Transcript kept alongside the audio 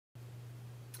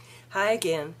Hi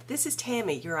again, this is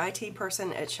Tammy, your IT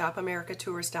person at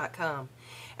ShopAmericaTours.com.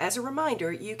 As a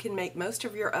reminder, you can make most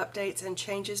of your updates and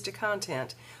changes to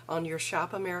content on your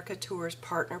Shop America Tours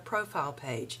partner profile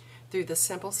page through the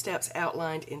simple steps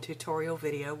outlined in tutorial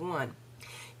video 1.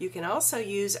 You can also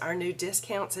use our new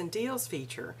discounts and deals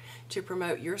feature to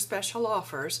promote your special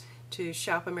offers to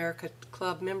Shop America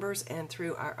Club members and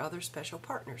through our other special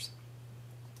partners.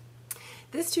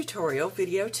 This tutorial,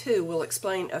 video 2, will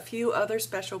explain a few other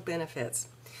special benefits.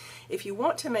 If you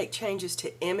want to make changes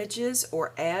to images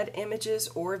or add images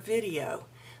or video,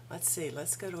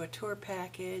 let's go to a tour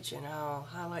package and I'll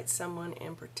highlight someone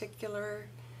in particular.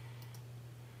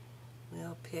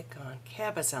 We'll pick on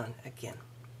Cabazon again.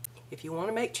 If you want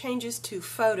to make changes to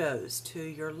photos, to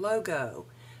your logo,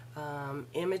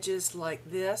 images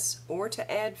like this, or to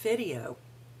add video,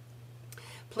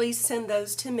 please send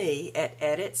those to me at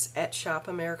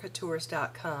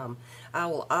edits@shopamericatours.com. I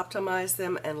will optimize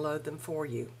them and load them for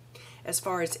you. As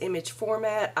far as image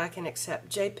format, I can accept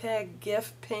JPEG,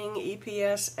 GIF, PNG,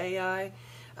 EPS, AI,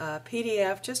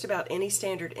 PDF, just about any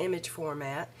standard image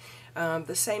format.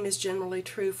 The same is generally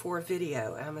true for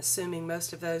video. I'm assuming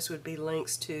most of those would be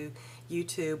links to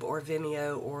YouTube or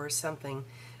Vimeo or something,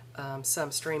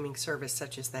 some streaming service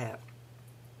such as that.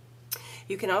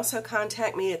 You can also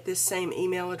contact me at this same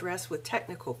email address with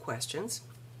technical questions.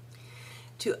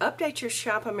 To update your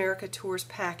Shop America Tours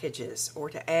packages or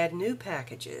to add new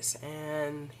packages,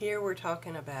 and here we're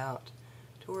talking about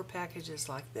tour packages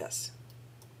like this.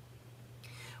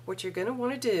 What you're going to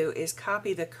want to do is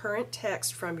copy the current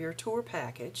text from your tour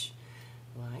package,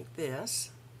 like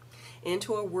this,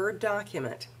 into a Word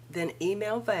document. Then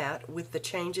email that with the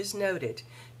changes noted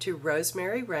to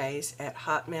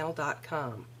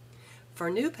rosemaryrays@hotmail.com. For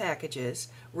new packages,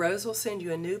 Rose will send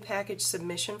you a new package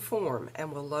submission form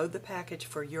and will load the package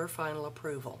for your final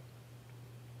approval.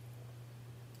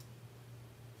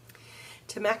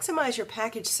 To maximize your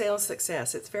package sales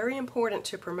success, it's very important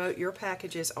to promote your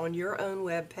packages on your own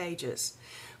web pages.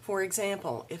 For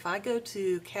example, if I go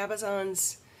to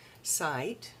Cabazon's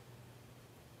site,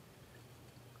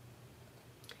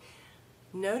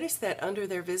 notice that under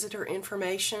their visitor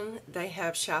information, they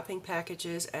have shopping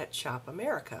packages at Shop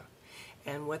America.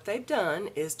 And what they've done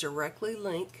is directly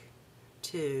link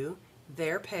to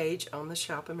their page on the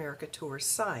Shop America Tours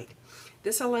site.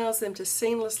 This allows them to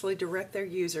seamlessly direct their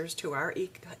users to our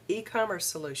e-commerce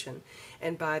solution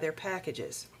and buy their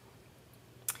packages.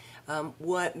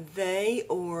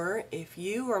 If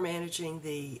you are managing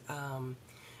the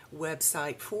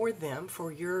website for them,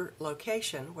 for your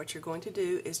location, what you're going to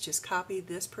do is just copy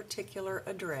this particular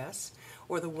address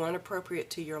or the one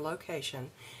appropriate to your location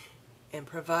and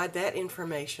provide that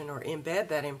information or embed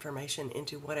that information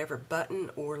into whatever button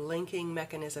or linking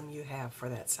mechanism you have for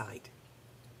that site.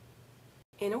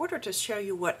 In order to show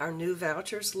you what our new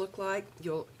vouchers look like,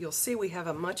 you'll see we have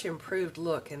a much improved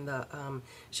look in the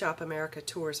Shop America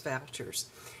Tours vouchers.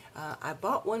 I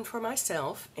bought one for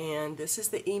myself, and this is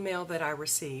the email that I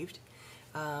received,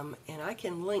 and I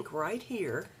can link right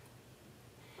here.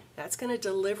 That's going to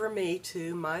deliver me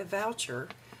to my voucher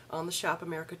on the Shop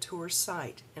America Tours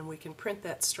site, and we can print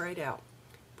that straight out.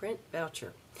 Print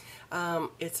voucher.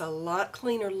 It's a lot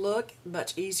cleaner look,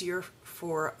 much easier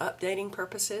for updating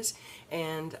purposes,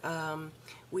 and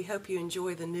we hope you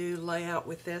enjoy the new layout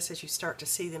with this as you start to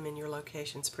see them in your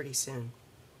locations pretty soon.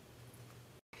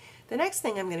 The next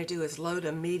thing I'm going to do is load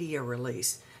a media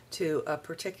release to a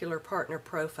particular partner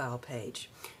profile page.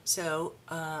 So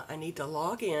I need to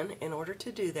log in order to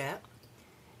do that.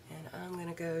 And I'm going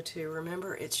to go to,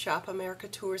 remember, it's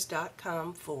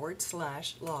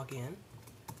shopamericatours.com/login.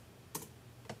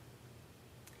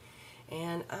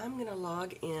 And I'm going to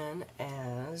log in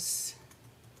as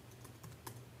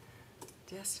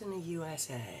Destiny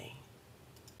USA.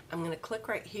 I'm going to click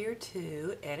right here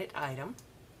to edit item.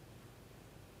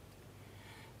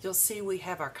 You'll see we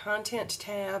have our content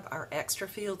tab, our extra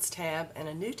fields tab, and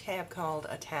a new tab called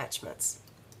attachments.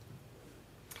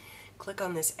 Click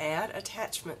on this Add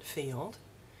Attachment field.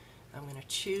 I'm going to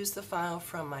choose the file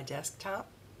from my desktop,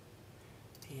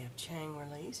 PF Chang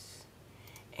release.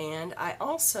 And I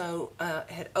also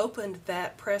had opened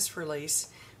that press release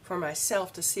for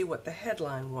myself to see what the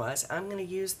headline was. I'm going to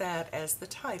use that as the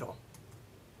title.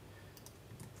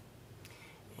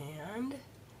 And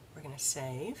we're going to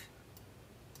save.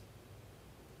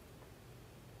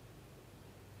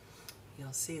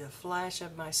 You'll see the flash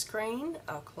of my screen.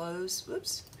 I'll close,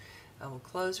 I will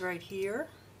close right here,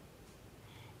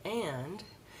 and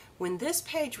when this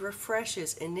page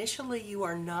refreshes, initially you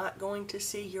are not going to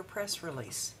see your press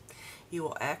release. You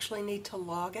will actually need to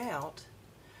log out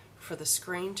for the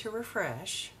screen to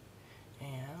refresh,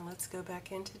 and let's let's go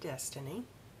back into Destiny.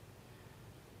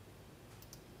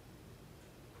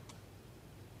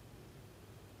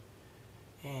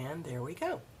 And there we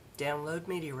go. Download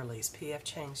media release, P.F.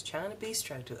 Chang's China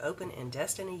Bistro to open in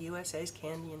Destiny, USA's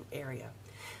Canyon area.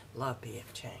 Love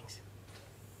P.F. Chang's.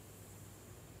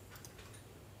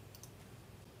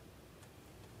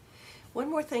 One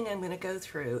more thing I'm going to go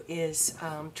through is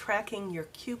tracking your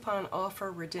coupon offer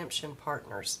redemption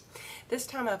partners. This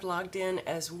time I've logged in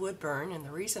as Woodburn, and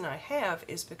the reason I have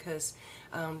is because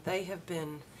they have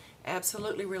been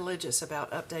absolutely religious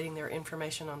about updating their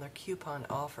information on their coupon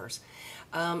offers.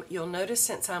 You'll notice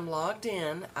since I'm logged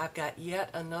in, I've got yet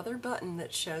another button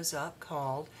that shows up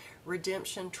called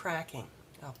Redemption Tracking.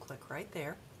 I'll click right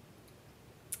there.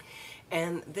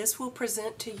 And this will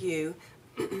present to you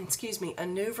excuse me, a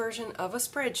new version of a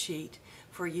spreadsheet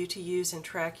for you to use and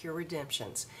track your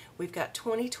redemptions. We've got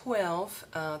 2012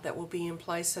 that will be in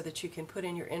place so that you can put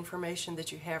in your information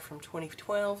that you have from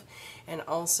 2012, and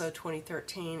also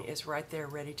 2013 is right there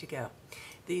ready to go.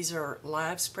 These are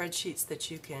live spreadsheets that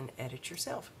you can edit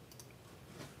yourself.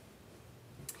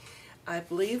 I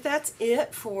believe that's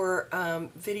it for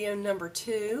video number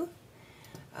 2.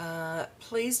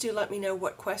 Please do let me know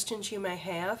what questions you may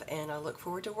have, and I look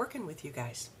forward to working with you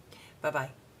guys.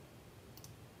 Bye-bye.